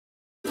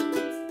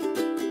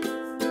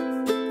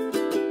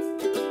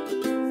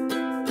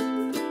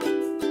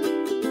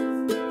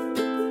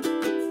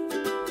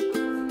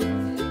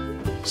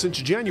Since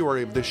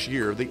January of this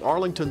year, the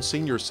Arlington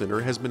Senior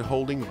Center has been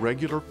holding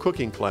regular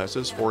cooking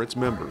classes for its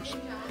members.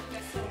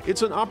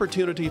 It's an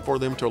opportunity for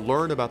them to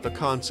learn about the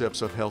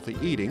concepts of healthy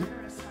eating,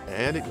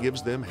 and it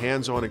gives them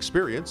hands-on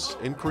experience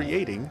in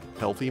creating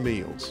healthy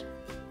meals.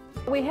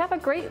 We have a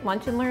great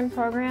Lunch and Learn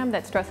program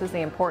that stresses the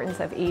importance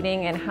of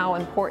eating and how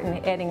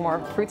important adding more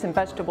fruits and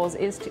vegetables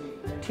is to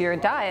your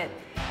diet,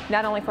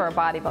 not only for our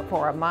body but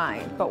for our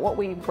mind. But what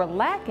we were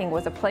lacking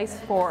was a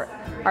place for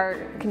our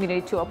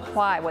community to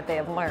apply what they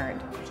have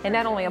learned. And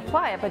not only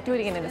apply it, but do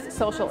it in a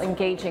social,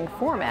 engaging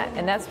format.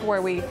 And that's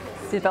where we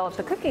developed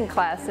the cooking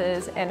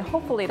classes, and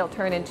hopefully it'll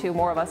turn into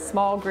more of a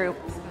small group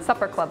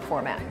supper club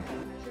format.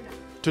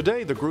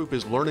 Today, the group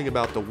is learning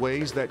about the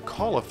ways that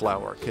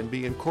cauliflower can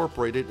be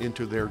incorporated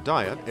into their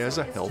diet as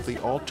a healthy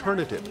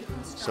alternative,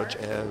 such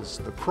as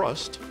the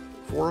crust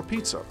for a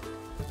pizza.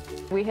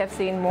 We have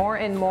seen more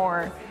and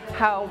more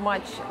how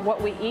much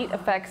what we eat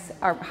affects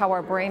how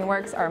our brain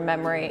works, our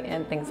memory,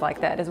 and things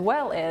like that, as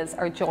well as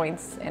our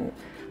joints and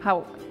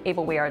how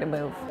able we are to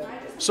move.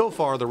 So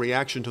far, the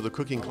reaction to the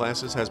cooking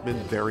classes has been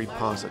very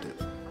positive.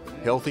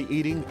 Healthy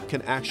eating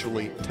can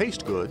actually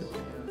taste good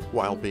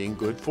while being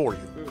good for you.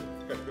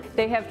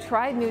 They have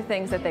tried new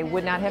things that they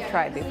would not have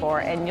tried before,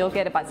 and you'll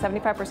get about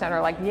 75%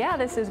 are like, yeah,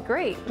 this is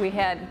great. We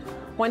had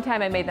one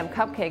time I made them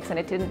cupcakes, and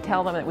it didn't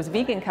tell them it was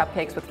vegan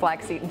cupcakes with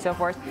flaxseed and so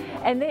forth,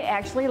 and they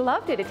actually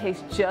loved it. It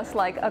tastes just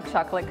like a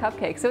chocolate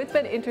cupcake. So it's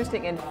been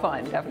interesting and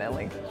fun,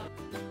 definitely.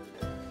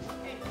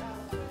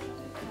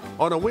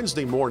 On a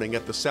Wednesday morning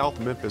at the South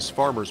Memphis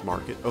Farmers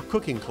Market, a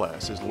cooking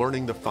class is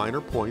learning the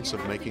finer points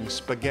of making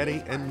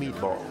spaghetti and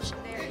meatballs.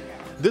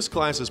 This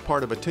class is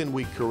part of a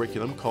 10-week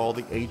curriculum called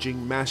the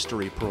Aging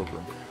Mastery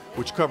Program,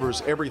 which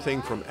covers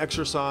everything from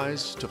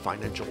exercise to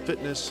financial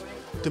fitness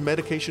to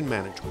medication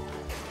management.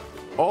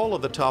 All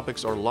of the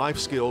topics are life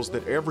skills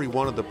that every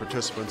one of the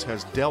participants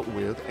has dealt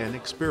with and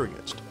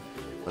experienced,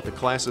 but the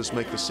classes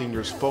make the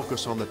seniors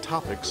focus on the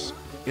topics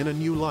in a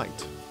new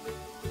light.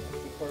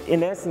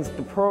 In essence,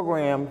 the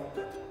program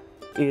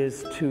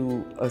is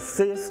to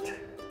assist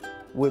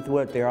with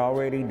what they're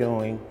already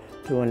doing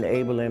to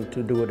enable them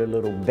to do it a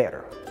little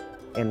better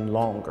and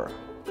longer.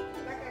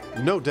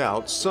 No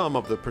doubt some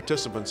of the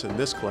participants in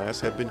this class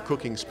have been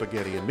cooking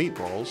spaghetti and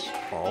meatballs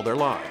all their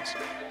lives.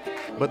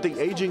 But the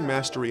Aging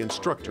Mastery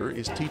instructor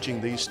is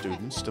teaching these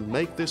students to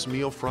make this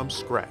meal from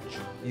scratch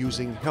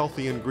using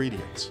healthy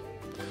ingredients.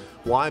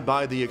 Why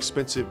buy the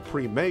expensive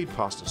pre-made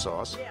pasta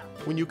sauce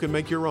when you can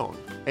make your own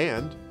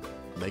and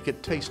make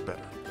it taste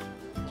better?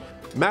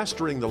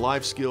 Mastering the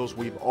life skills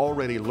we've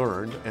already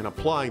learned and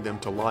applying them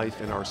to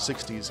life in our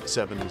 60s,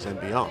 70s, and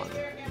beyond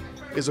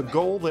is a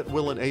goal that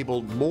will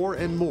enable more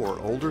and more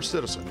older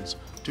citizens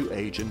to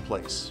age in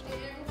place.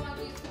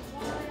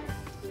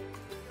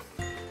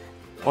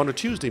 On a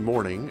Tuesday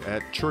morning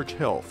at Church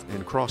Health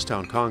in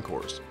Crosstown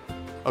Concourse,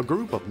 a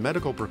group of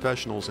medical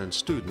professionals and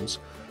students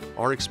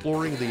are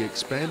exploring the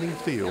expanding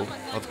field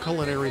of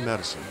culinary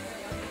medicine.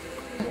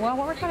 Well,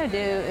 what we're trying to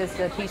do is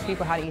to teach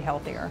people how to eat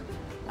healthier.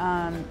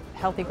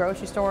 Healthy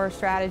grocery store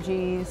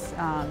strategies,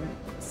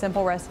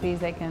 simple recipes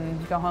they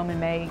can go home and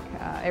make,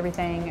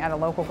 everything at a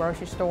local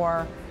grocery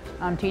store.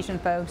 Teaching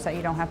folks that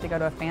you don't have to go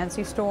to a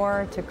fancy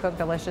store to cook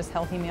delicious,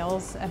 healthy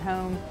meals at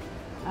home.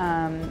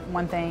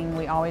 One thing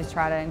we always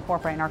try to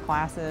incorporate in our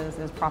classes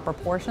is proper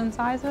portion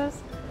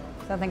sizes.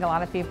 So I think a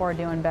lot of people are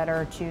doing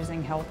better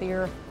choosing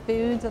healthier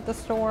foods at the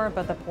store,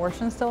 but the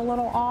portion's still a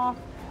little off.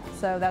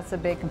 So that's a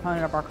big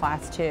component of our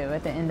class too.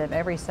 At the end of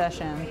every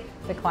session,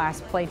 the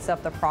class plates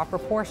up the proper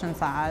portion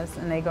size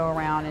and they go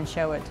around and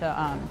show it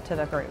to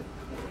the group.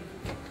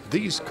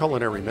 These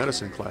culinary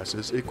medicine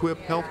classes equip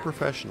health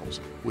professionals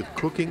with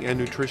cooking and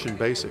nutrition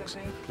basics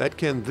that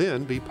can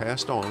then be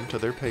passed on to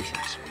their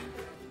patients.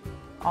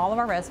 All of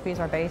our recipes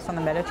are based on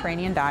the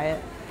Mediterranean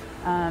diet,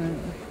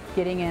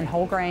 getting in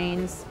whole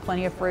grains,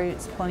 plenty of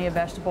fruits, plenty of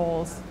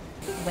vegetables,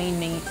 lean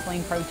meats,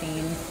 lean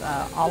proteins,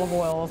 olive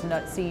oils,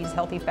 nuts, seeds,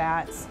 healthy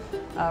fats,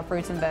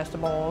 fruits and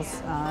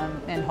vegetables,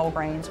 and whole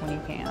grains when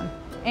you can.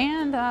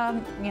 And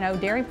you know,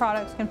 dairy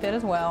products can fit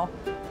as well,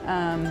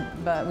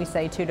 but we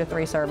say 2 to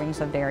 3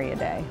 servings of dairy a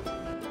day.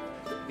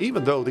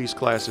 Even though these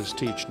classes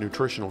teach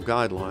nutritional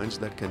guidelines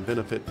that can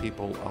benefit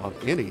people of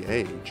any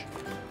age,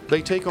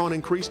 they take on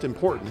increased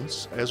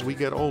importance as we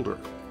get older.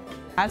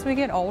 As we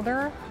get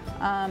older,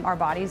 our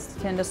bodies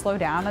tend to slow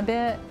down a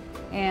bit,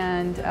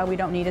 and we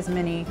don't need as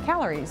many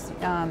calories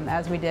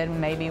as we did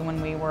maybe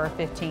when we were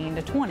 15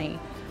 to 20.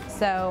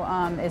 So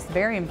it's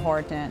very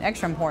important,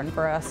 extra important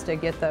for us to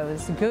get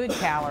those good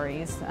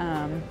calories,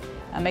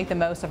 make the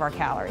most of our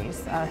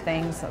calories.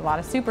 A lot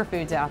of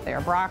superfoods out there,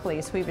 broccoli,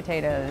 sweet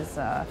potatoes,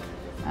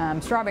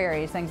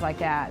 strawberries, things like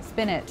that,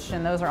 spinach,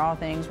 and those are all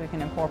things we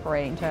can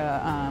incorporate into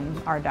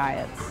our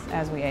diets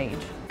as we age.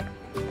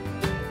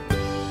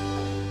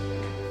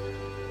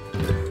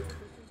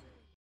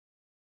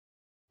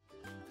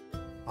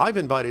 I've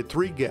invited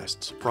 3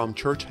 guests from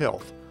Church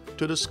Health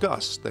to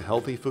discuss the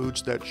healthy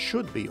foods that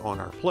should be on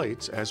our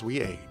plates as we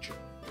age.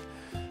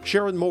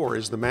 Sharon Moore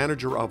is the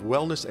Manager of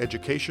Wellness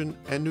Education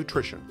and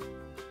Nutrition.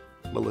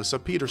 Melissa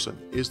Peterson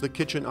is the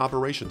kitchen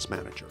operations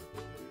manager.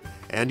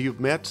 And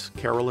you've met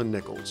Carolyn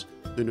Nichols,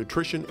 the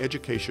nutrition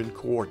education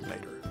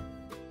coordinator.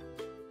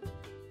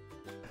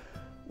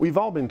 We've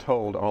all been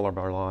told all of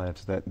our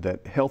lives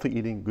that healthy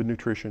eating, good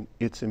nutrition,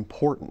 it's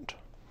important.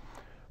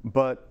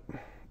 But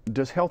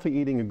does healthy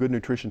eating and good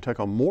nutrition take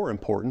on more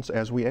importance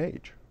as we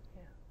age?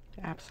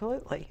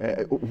 Absolutely.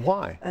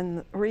 Why? And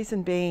the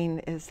reason being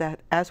is that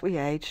as we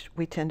age,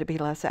 we tend to be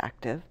less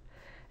active.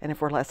 And if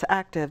we're less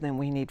active, then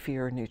we need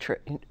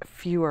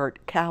fewer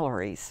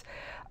calories.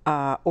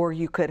 Or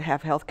you could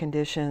have health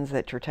conditions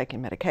that you're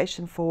taking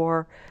medication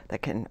for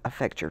that can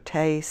affect your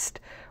taste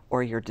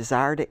or your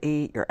desire to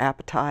eat, your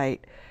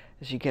appetite.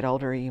 As you get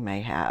older, you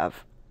may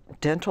have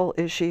dental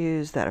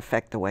issues that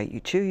affect the way you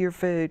chew your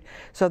food.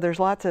 So there's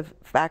lots of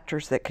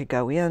factors that could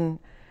go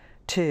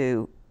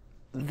into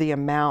the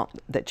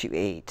amount that you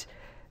eat.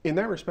 In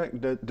that respect,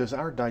 does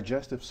our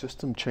digestive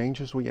system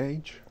change as we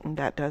age?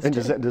 That does. And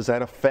does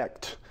that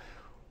affect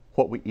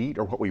what we eat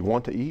or what we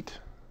want to eat?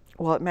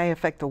 Well, it may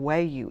affect the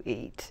way you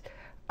eat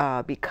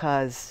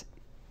because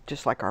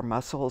just like our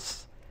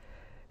muscles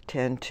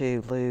tend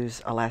to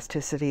lose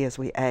elasticity as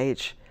we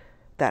age,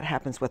 that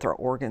happens with our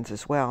organs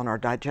as well. And our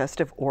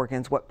digestive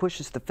organs, what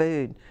pushes the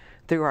food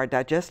through our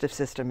digestive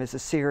system is a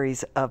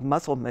series of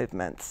muscle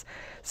movements.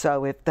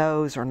 So if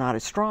those are not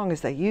as strong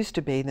as they used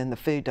to be, then the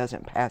food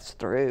doesn't pass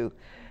through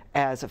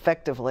as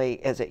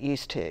effectively as it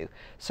used to.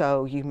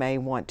 So you may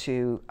want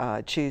to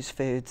choose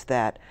foods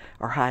that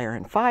are higher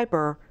in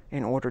fiber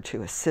in order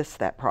to assist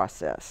that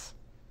process.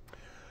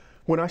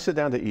 When I sit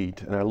down to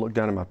eat and I look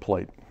down at my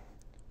plate,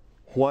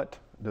 what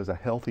does a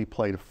healthy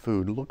plate of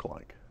food look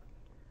like?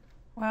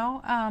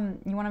 Well,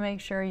 you want to make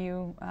sure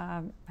you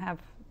have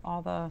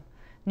all the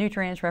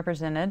nutrients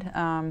represented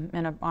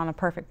on a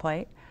perfect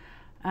plate.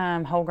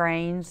 Whole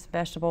grains,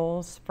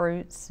 vegetables,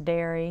 fruits,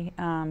 dairy,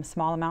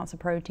 small amounts of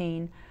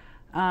protein.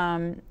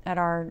 In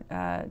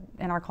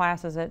our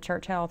classes at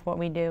Church Health, what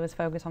we do is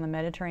focus on the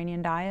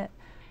Mediterranean diet.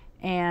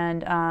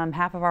 And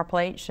half of our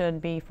plate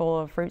should be full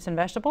of fruits and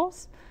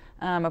vegetables.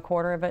 A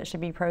quarter of it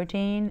should be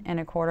protein, and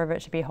a quarter of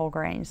it should be whole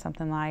grains,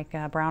 something like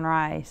brown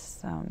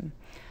rice,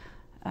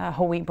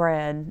 whole wheat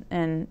bread,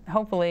 and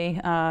hopefully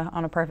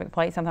on a perfect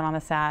plate, something on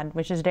the side,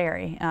 which is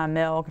dairy,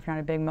 milk, if you're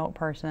not a big milk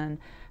person,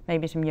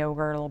 maybe some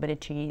yogurt, a little bit of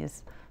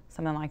cheese,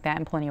 something like that,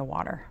 and plenty of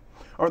water.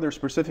 Are there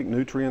specific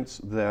nutrients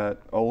that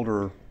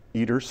older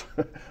eaters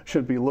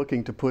should be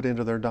looking to put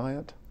into their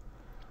diet?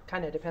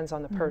 Kind of depends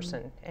on the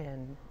person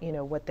and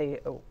what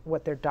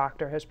their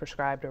doctor has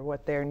prescribed or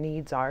what their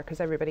needs are, because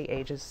everybody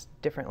ages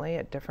differently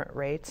at different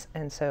rates,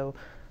 and so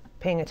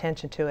paying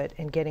attention to it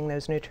and getting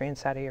those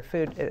nutrients out of your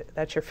food,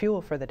 that's your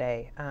fuel for the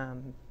day.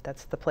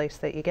 That's the place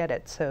that you get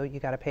it, so you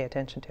got to pay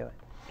attention to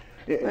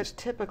it. But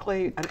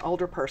typically an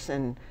older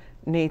person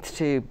needs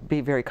to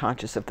be very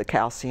conscious of the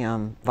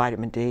calcium,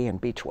 vitamin D,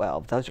 and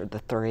B12. Those are the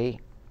three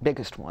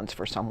biggest ones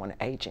for someone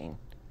aging.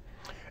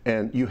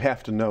 And you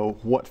have to know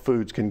what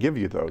foods can give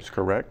you those,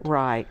 correct?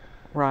 Right,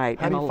 right.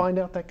 How do you find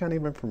out that kind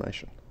of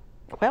information?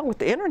 Well, with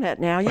the internet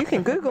now, you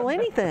can Google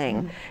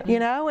anything,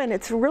 and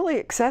it's really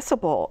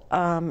accessible.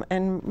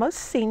 And most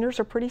seniors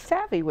are pretty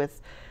savvy with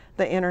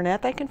the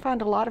internet. They can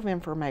find a lot of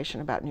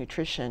information about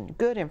nutrition,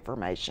 good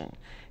information.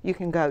 You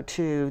can go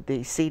to the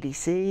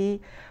CDC,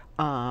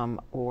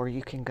 or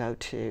you can go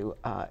to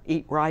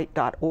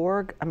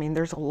eatright.org. I mean,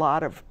 there's a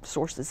lot of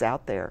sources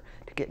out there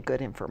to get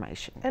good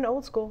information. And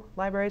old school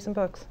libraries and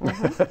books.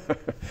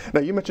 Now,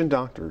 you mentioned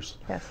doctors.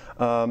 Yes.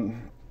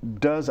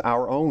 Does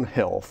our own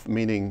health,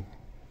 meaning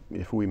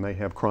if we may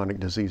have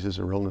chronic diseases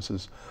or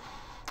illnesses,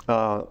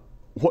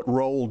 what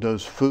role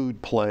does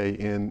food play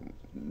in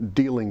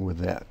dealing with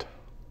that?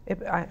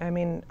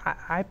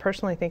 I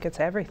personally think it's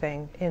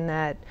everything, in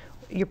that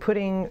you're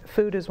putting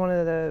food as one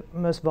of the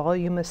most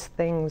voluminous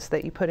things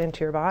that you put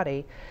into your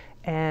body,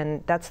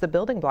 and that's the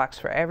building blocks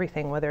for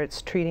everything, whether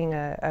it's treating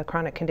a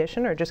chronic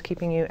condition or just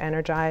keeping you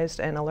energized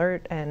and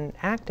alert and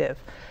active.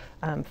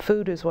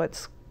 Food is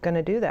what's going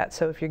to do that.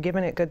 So if you're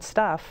giving it good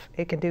stuff,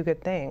 it can do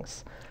good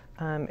things.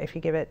 If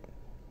you give it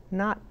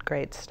not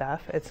great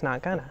stuff, it's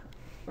not gonna.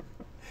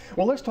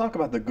 Well, let's talk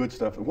about the good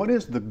stuff. What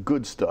is the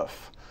good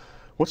stuff?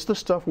 What's the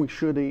stuff we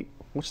should eat?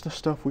 What's the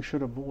stuff we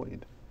should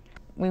avoid?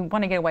 We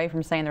want to get away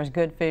from saying there's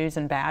good foods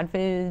and bad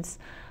foods,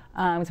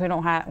 because we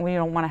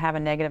don't want to have a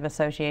negative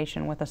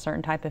association with a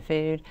certain type of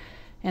food.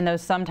 And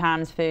those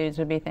sometimes foods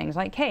would be things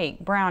like cake,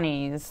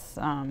 brownies,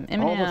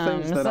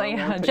 M&Ms,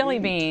 jelly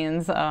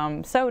beans,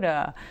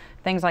 soda,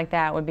 things like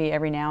that would be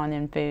every now and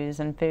then foods.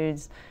 And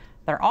foods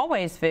that are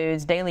always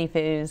foods, daily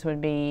foods,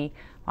 would be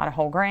a lot of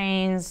whole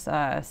grains,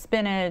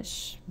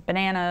 spinach,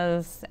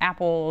 bananas,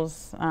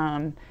 apples,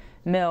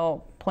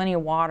 milk, plenty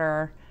of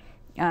water,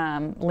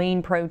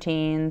 lean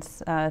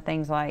proteins,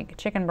 things like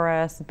chicken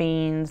breasts,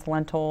 beans,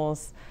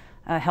 lentils,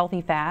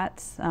 healthy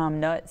fats,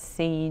 nuts,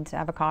 seeds,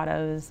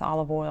 avocados,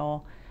 olive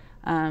oil,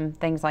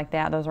 things like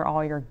that. Those are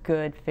all your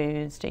good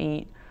foods to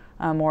eat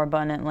more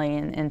abundantly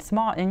in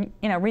small,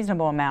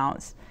 reasonable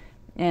amounts,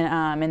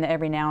 and the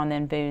every now and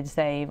then foods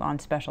save on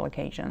special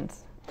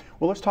occasions.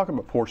 Well, let's talk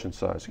about portion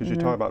size, because you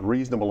talk about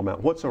reasonable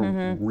amount. What's a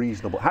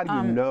reasonable? How do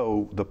you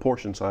know the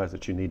portion size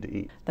that you need to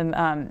eat?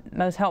 The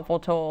most helpful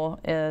tool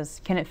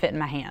is, can it fit in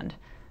my hand?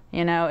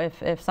 You know, if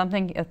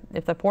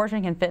the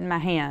portion can fit in my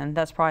hand,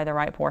 that's probably the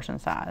right portion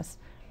size.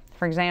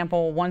 For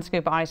example, 1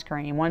 scoop of ice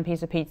cream, 1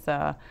 piece of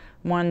pizza,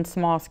 1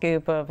 small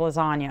scoop of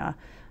lasagna.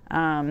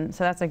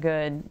 So that's a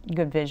good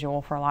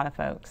visual for a lot of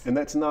folks. And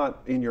that's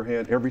not in your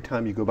hand every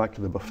time you go back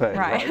to the buffet,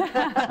 right?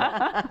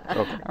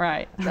 Okay.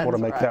 Right. Just want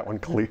to make that one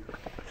clear.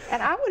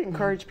 And I would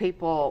encourage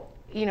people,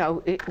 you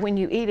know, when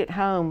you eat at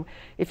home,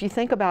 if you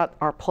think about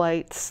our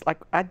plates, like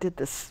I did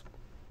this,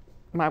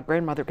 my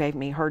grandmother gave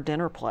me her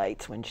dinner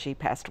plates when she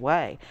passed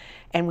away.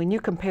 And when you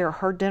compare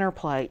her dinner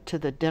plate to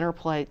the dinner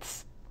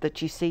plates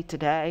that you see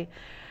today,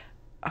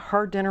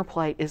 her dinner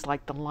plate is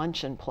like the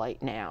luncheon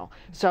plate now.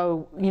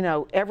 So, you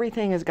know,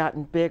 everything has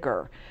gotten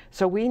bigger.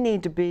 So we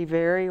need to be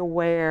very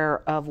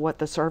aware of what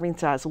the serving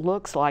size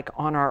looks like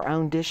on our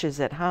own dishes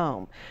at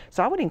home.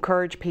 So I would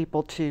encourage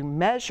people to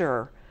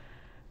measure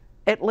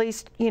at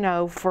least, you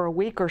know, for a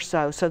week or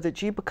so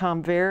that you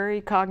become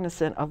very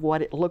cognizant of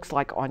what it looks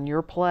like on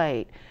your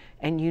plate,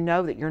 and you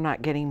know that you're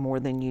not getting more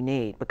than you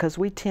need, because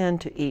we tend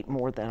to eat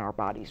more than our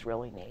bodies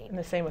really need. And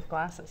the same with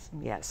glasses.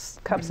 Yes.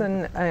 Cups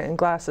and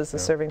glasses, the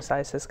serving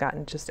size has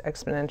gotten just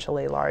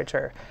exponentially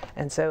larger.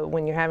 And so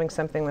when you're having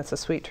something that's a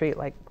sweet treat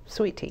like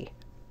sweet tea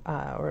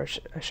or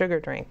a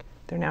sugar drink,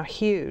 they're now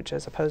huge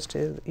as opposed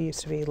to it used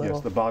to be little.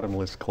 Yes, the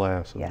bottomless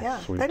glass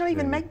of sweet They don't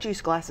even tea. make juice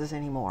glasses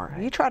anymore.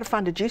 Right. You try to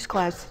find a juice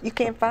glass, you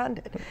can't find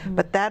it.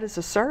 But that is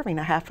a serving,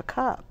 a half a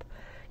cup.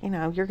 You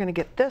know, you're going to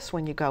get this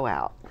when you go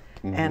out.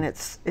 And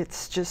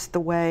it's just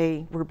the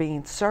way we're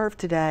being served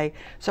today.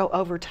 So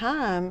over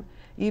time,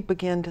 you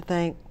begin to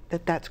think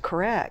that that's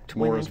correct,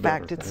 when in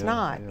fact it's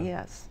not.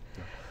 Yes.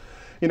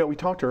 You know, we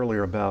talked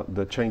earlier about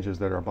the changes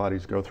that our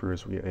bodies go through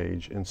as we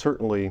age, and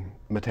certainly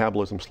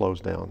metabolism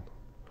slows down.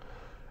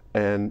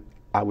 And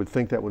I would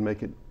think that would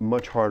make it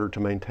much harder to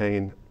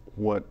maintain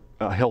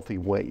a healthy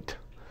weight.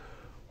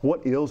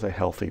 What is a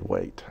healthy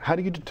weight? How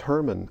do you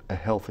determine a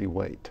healthy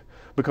weight?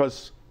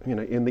 Because, you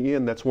know, in the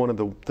end, that's one of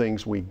the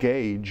things we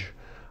gauge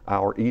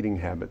our eating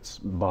habits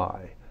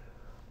by.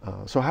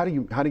 So how do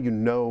you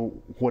know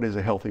what is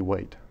a healthy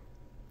weight?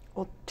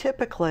 Well,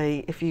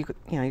 typically, if you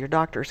know, your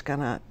doctor's going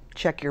to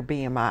check your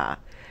BMI,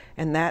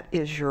 and that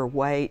is your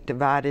weight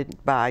divided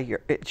by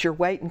it's your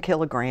weight in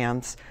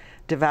kilograms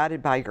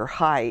divided by your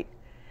height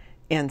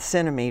in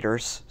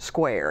centimeters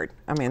squared.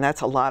 I mean,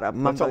 that's a lot of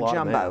mumbo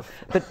jumbo.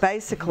 But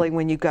basically,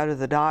 when you go to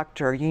the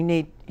doctor,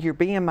 your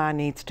BMI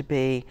needs to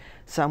be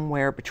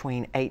somewhere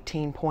between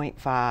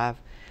 18.5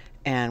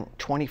 and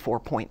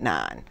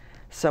 24.9,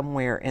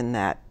 somewhere in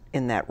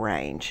that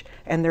range.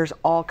 And there's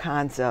all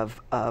kinds of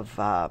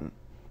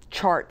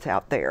charts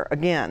out there.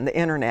 Again, the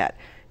internet.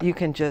 You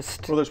can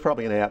just. Well, there's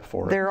probably an app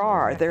for it. There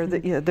are.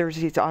 There's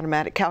these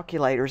automatic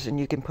calculators, and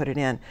you can put it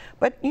in.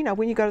 But you know,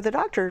 when you go to the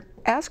doctor,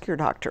 ask your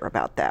doctor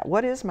about that.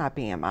 What is my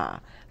BMI?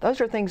 Those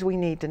are things we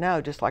need to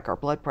know, just like our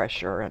blood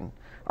pressure and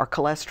our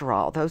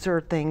cholesterol. Those are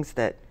things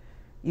that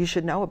you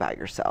should know about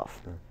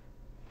yourself.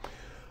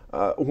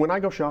 When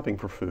I go shopping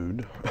for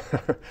food,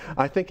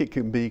 I think it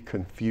can be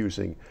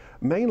confusing.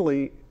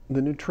 Mainly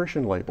the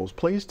nutrition labels.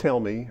 Please tell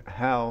me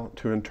how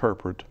to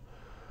interpret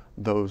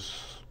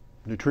those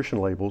nutrition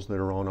labels that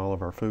are on all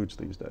of our foods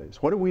these days.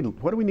 What do we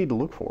need to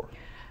look for?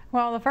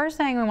 Well, the first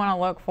thing we want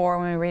to look for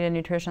when we read a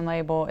nutrition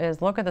label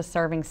is look at the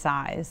serving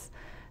size,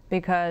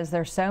 because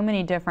there's so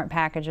many different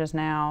packages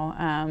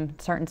now,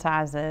 certain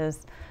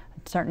sizes,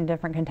 certain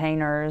different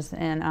containers,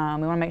 and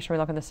we want to make sure we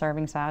look at the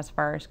serving size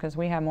first, because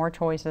we have more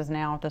choices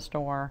now at the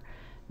store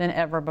than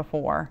ever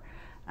before.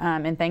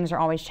 And things are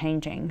always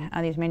changing.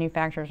 These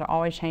manufacturers are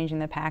always changing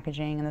the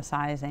packaging and the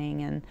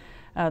sizing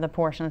and the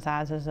portion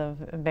sizes of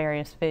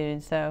various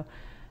foods. So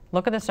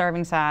look at the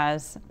serving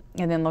size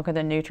and then look at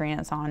the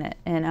nutrients on it.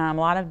 And a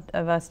lot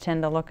of us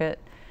tend to look at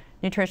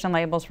nutrition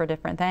labels for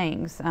different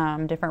things,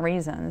 different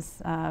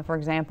reasons. For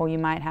example, you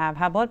might have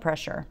high blood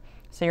pressure,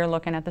 so you're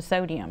looking at the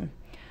sodium.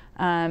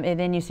 And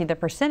then you see the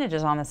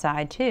percentages on the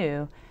side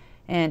too.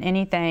 And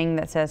anything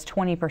that says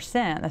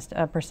 20%, that's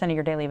a percent of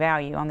your daily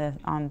value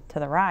on to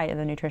the right of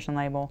the nutrition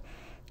label,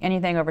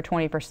 anything over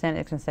 20%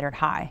 is considered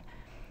high,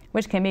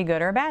 which can be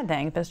good or a bad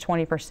thing. If it's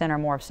 20% or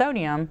more of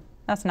sodium,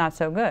 that's not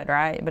so good,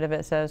 right? But if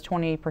it says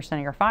 20% of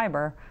your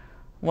fiber,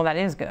 well, that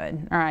is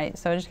good, all right?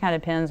 So it just kind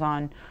of depends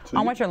on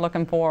what you're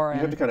looking for.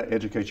 You have to kind of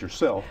educate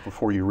yourself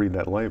before you read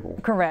that label.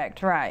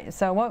 Correct, right.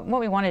 So what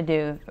we want to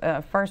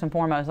do, first and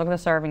foremost, look at the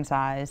serving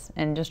size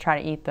and just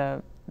try to eat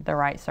the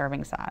right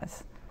serving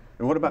size.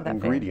 And what about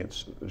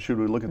ingredients? Should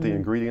we look at the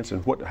ingredients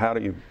and how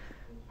do you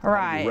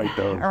rate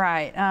those?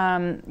 Right.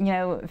 You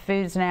know,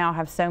 foods now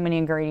have so many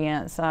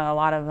ingredients, a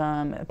lot of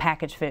them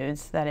packaged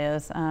foods, that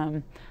is.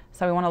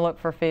 So we want to look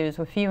for foods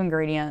with few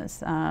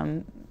ingredients,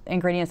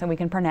 ingredients that we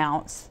can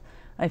pronounce.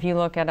 If you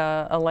look at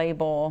a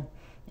label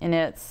and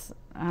it's,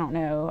 I don't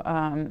know,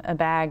 a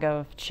bag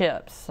of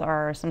chips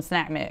or some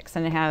snack mix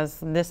and it has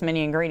this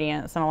many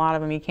ingredients and a lot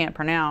of them you can't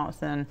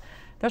pronounce, and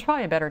there's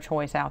probably a better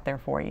choice out there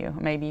for you.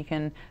 Maybe you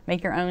can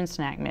make your own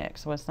snack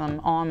mix with some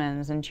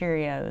almonds and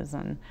Cheerios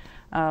and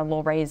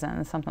little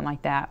raisins, something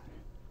like that.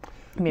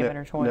 It'd be a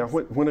better choice. Now,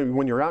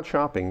 when you're out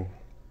shopping,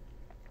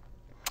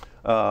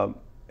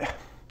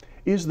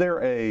 is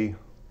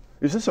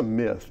this a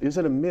myth? Is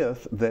it a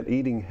myth that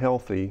eating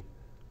healthy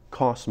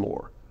costs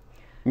more?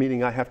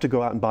 Meaning I have to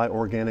go out and buy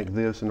organic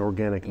this and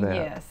organic that?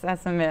 Yes,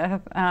 that's a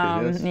myth.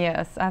 It is?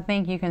 Yes, I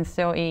think you can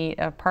still eat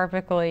a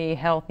perfectly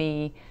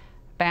healthy,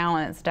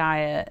 balanced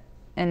diet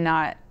and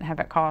not have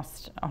it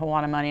cost a whole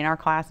lot of money. In our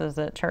classes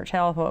at Church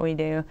Health, what we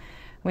do,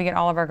 we get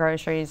all of our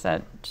groceries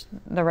at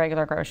the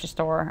regular grocery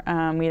store.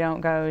 We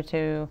don't go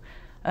to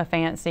a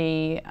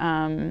fancy,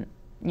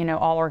 you know,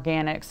 all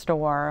organic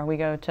store. We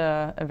go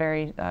to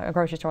a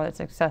grocery store that's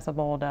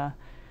accessible to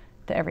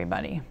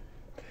everybody.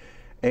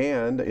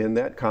 And in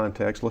that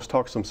context, let's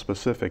talk some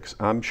specifics.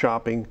 I'm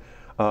shopping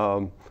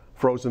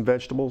frozen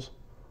vegetables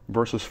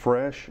versus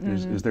fresh.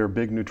 Is there a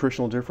big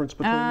nutritional difference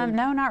between them?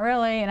 No, not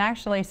really. And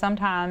actually,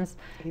 sometimes,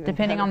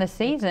 depending on the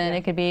season,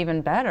 it could be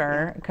even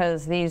better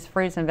because these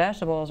fruits and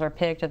vegetables are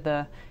picked at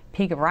the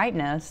peak of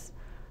ripeness,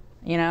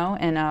 you know,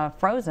 and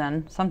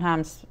frozen,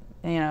 sometimes,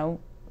 you know,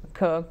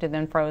 cooked and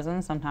then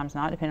frozen, sometimes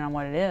not, depending on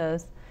what it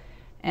is.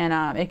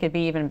 And it could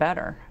be even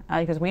better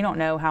because we don't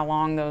know how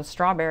long those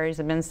strawberries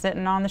have been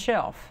sitting on the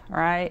shelf,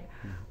 right?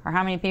 Or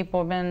how many people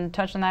have been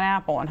touching that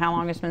apple and how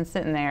long it's been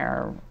sitting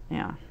there,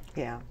 yeah.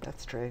 Yeah,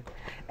 that's true.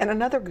 And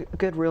another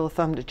good rule of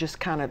thumb to just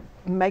kind of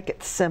make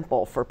it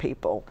simple for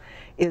people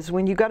is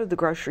when you go to the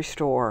grocery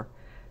store,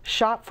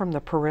 shop from the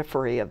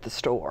periphery of the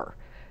store.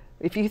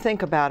 If you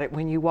think about it,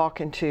 when you walk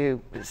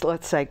into,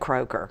 let's say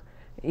Kroger,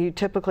 you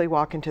typically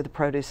walk into the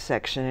produce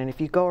section, and if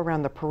you go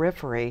around the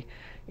periphery,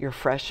 your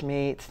fresh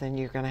meats, then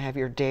you're going to have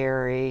your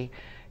dairy,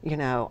 you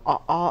know,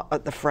 all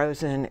the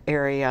frozen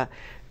area.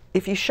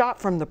 If you shop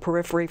from the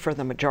periphery for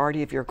the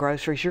majority of your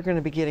groceries, you're going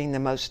to be getting the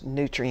most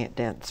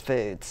nutrient-dense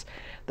foods.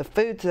 The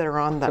foods that are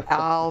on the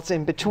aisles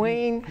in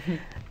between,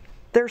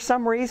 there's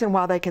some reason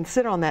why they can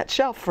sit on that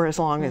shelf for as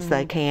long as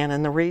they can,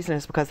 and the reason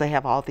is because they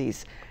have all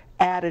these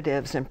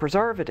additives and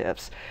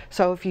preservatives.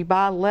 So if you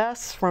buy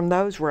less from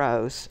those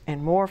rows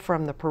and more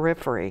from the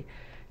periphery,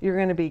 you're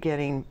going to be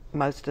getting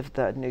most of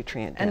the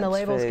nutrient dense And the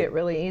labels food. get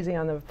really easy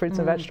on the fruits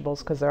and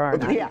vegetables because there are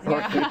none. Yeah.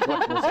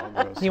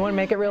 You want to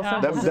make it real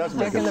simple? That does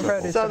make Stick in it the simple.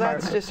 produce So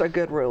department. that's just a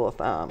good rule of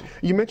thumb.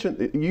 You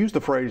used the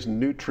phrase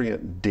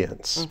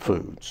nutrient-dense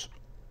foods.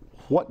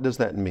 What does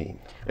that mean?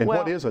 And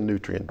what Well- is a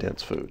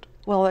nutrient-dense food?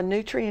 Well, a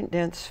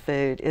nutrient-dense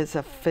food is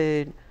a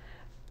food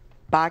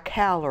by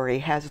calorie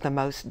has the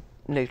most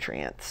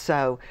nutrients.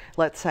 So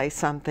let's say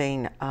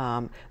something,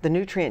 the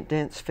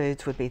nutrient-dense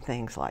foods would be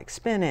things like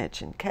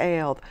spinach and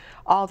kale,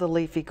 all the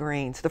leafy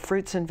greens, the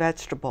fruits and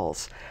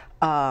vegetables,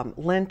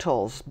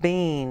 lentils,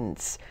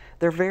 beans.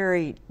 They're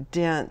very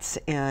dense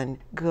in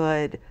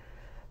good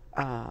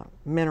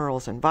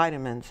minerals and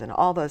vitamins and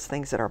all those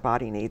things that our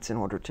body needs in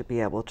order to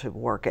be able to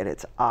work at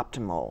its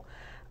optimal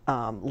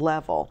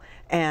level.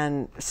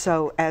 And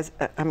so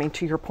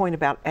to your point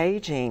about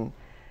aging,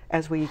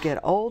 as we get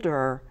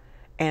older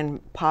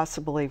and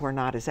possibly we're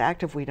not as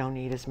active, we don't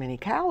need as many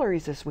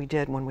calories as we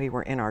did when we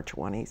were in our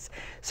 20s.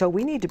 So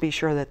we need to be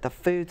sure that the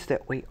foods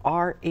that we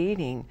are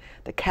eating,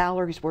 the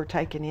calories we're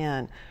taking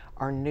in,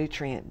 are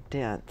nutrient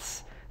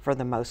dense for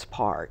the most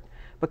part,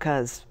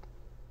 because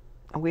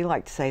we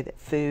like to say that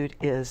food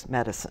is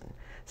medicine.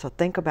 So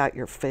think about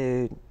your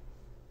food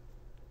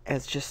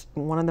as just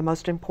one of the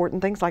most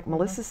important things. Like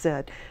Melissa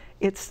said,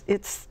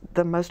 it's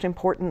the most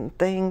important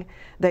thing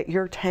that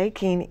you're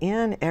taking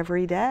in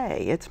every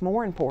day. It's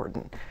more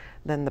important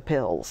than the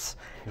pills.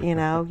 You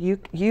know,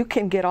 you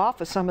can get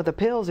off of some of the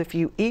pills if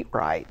you eat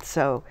right.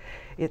 So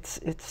it's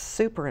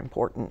super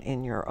important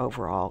in your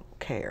overall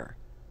care.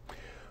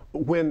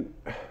 When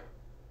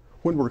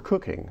we're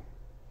cooking,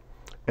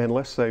 and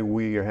let's say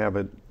we have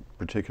a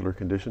particular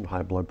condition,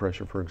 high blood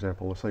pressure, for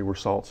example, let's say we're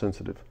salt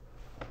sensitive.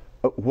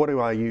 What do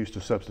I use to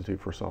substitute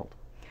for salt?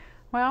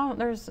 Well,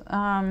 there's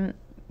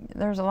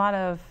a lot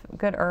of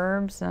good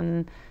herbs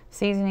and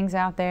seasonings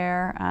out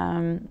there,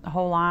 a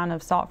whole line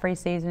of salt-free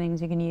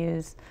seasonings you can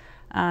use.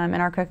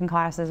 In our cooking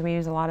classes, we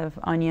use a lot of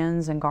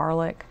onions and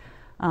garlic,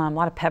 a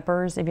lot of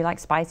peppers if you like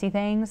spicy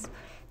things.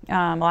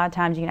 A lot of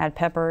times you can add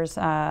peppers,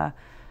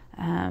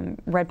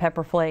 red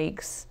pepper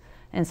flakes,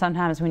 and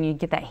sometimes when you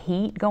get that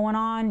heat going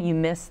on, you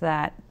miss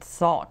that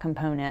salt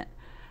component.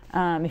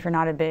 If you're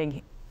not a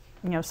big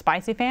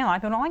spicy fan, a lot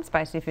of people don't like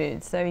spicy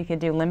foods, so you could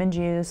do lemon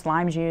juice,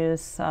 lime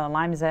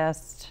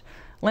zest,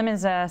 lemon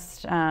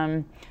zest, to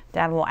add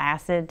a little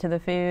acid to the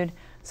food.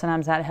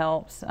 Sometimes that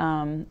helps,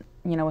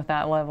 with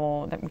that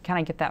level, that we kind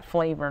of get that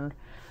flavored.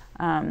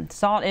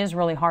 Salt is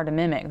really hard to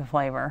mimic the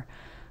flavor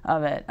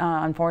of it,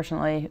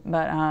 unfortunately,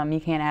 but you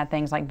can add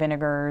things like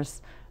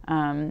vinegars,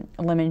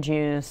 lemon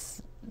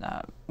juice.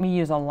 We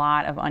use a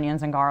lot of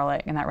onions and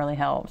garlic, and that really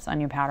helps.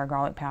 Onion powder,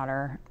 garlic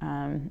powder,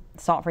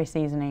 salt-free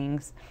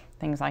seasonings,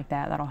 things like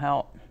that, that'll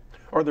help.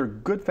 Are there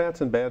good fats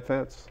and bad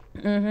fats?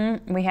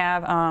 We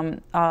have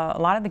a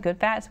lot of the good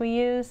fats we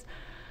use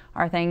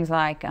are things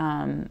like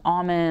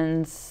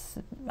almonds,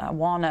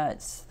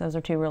 walnuts. Those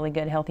are two really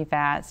good healthy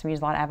fats. We use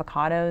a lot of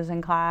avocados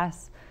in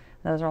class.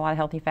 Those are a lot of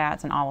healthy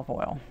fats, and olive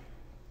oil.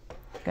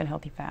 Good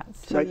healthy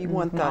fats. So you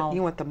want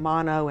the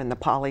mono and the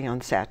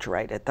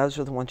polyunsaturated. Those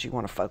are the ones you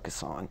want to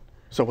focus on.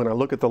 So when I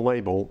look at the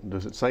label,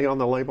 does it say on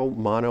the label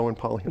mono and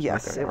polyunsaturated?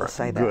 Yes, it will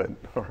say that. Good.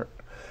 All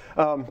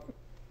right.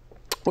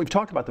 We've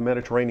talked about the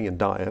Mediterranean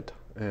diet,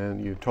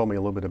 and you told me a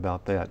little bit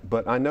about that.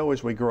 But I know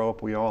as we grow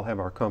up, we all have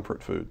our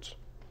comfort foods.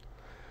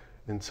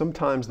 And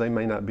sometimes they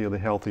may not be the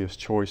healthiest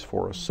choice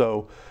for us.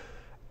 So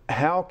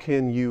how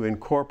can you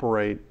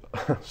incorporate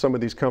some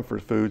of these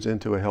comfort foods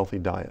into a healthy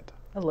diet?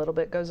 A little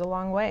bit goes a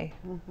long way.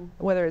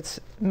 Whether it's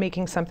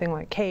making something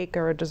like cake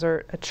or a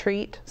dessert, a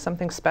treat,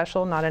 something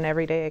special, not an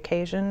everyday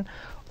occasion,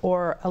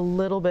 or a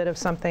little bit of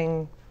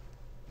something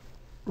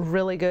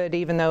really good,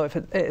 even though if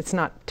it's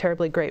not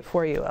terribly great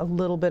for you, a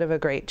little bit of a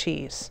great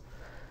cheese,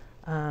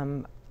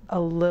 a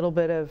little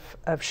bit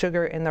of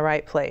sugar in the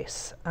right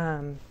place,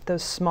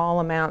 those small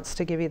amounts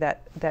to give you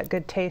that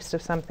good taste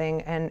of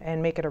something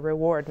and make it a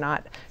reward,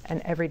 not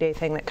an everyday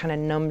thing that kind of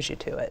numbs you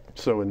to it.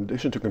 So in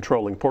addition to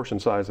controlling portion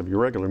size of your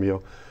regular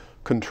meal,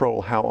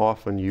 control how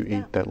often you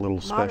eat that little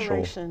special.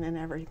 Moderation and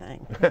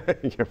everything.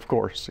 Yeah, of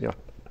course, yeah.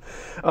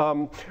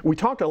 We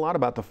talked a lot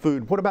about the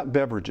food. What about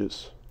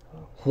beverages?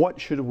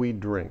 What should we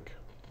drink?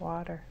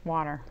 Water.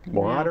 Water.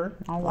 Water?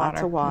 Yeah, all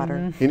Lots of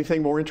water.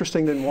 Anything more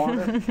interesting than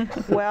water?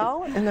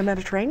 Well, in the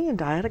Mediterranean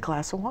diet, a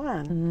glass of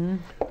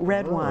wine.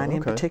 Red wine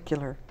in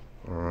particular.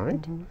 All right.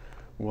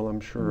 Well, I'm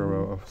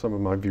sure some of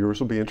my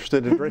viewers will be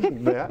interested in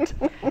drinking that.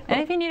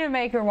 And if you need to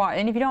make your water,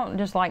 and if you don't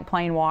just like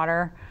plain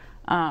water,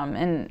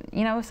 and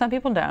you know, some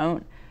people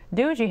don't,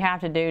 do what you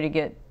have to do to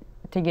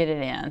get it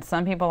in.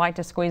 Some people like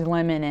to squeeze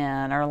lemon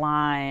in, or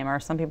lime, or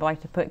some people like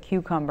to put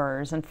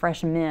cucumbers and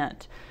fresh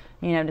mint,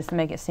 you know, just to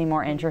make it seem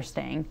more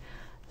interesting.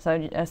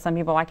 So some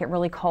people like it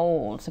really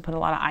cold, so put a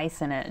lot of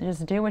ice in it.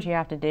 Just do what you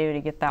have to do to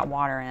get that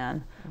water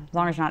in, as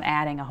long as you're not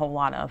adding a whole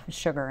lot of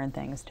sugar and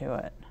things to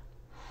it.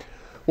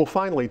 Well,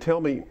 finally,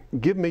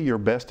 give me your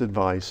best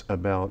advice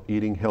about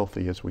eating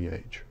healthy as we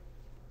age.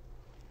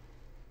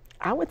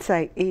 I would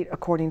say eat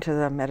according to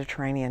the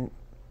Mediterranean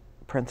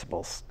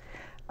principles.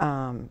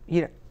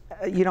 You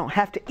don't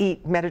have to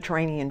eat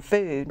Mediterranean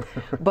food,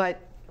 but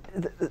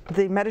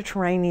the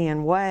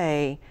Mediterranean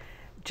way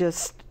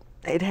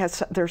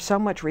there's so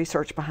much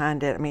research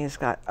behind it. I mean, it's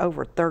got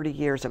over 30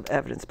 years of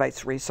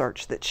evidence-based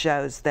research that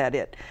shows that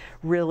it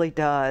really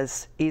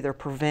does either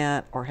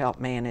prevent or help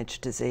manage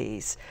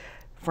disease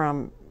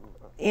from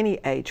any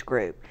age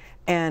group.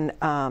 And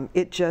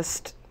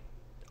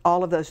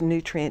all of those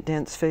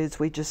nutrient-dense foods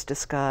we just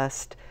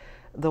discussed,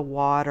 the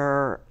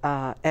water,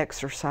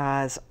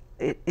 exercise,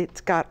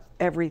 it's got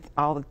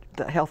all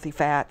the healthy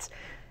fats.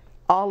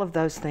 All of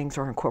those things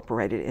are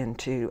incorporated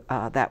into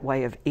that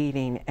way of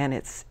eating, and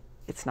it's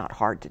not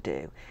hard to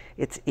do.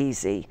 It's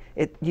easy.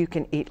 You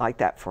can eat like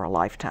that for a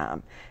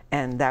lifetime,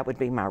 and that would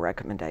be my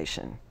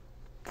recommendation.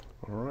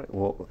 All right.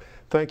 Well,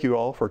 thank you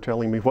all for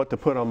telling me what to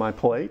put on my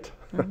plate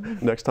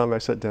next time I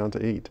sit down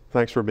to eat.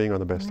 Thanks for being on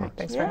The Best Times.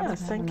 Thanks for having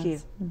us. Thank you.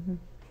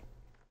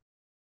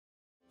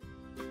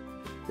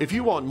 If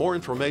you want more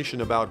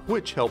information about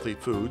which healthy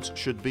foods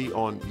should be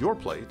on your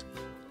plate,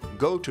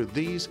 go to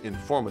these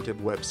informative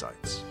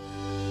websites.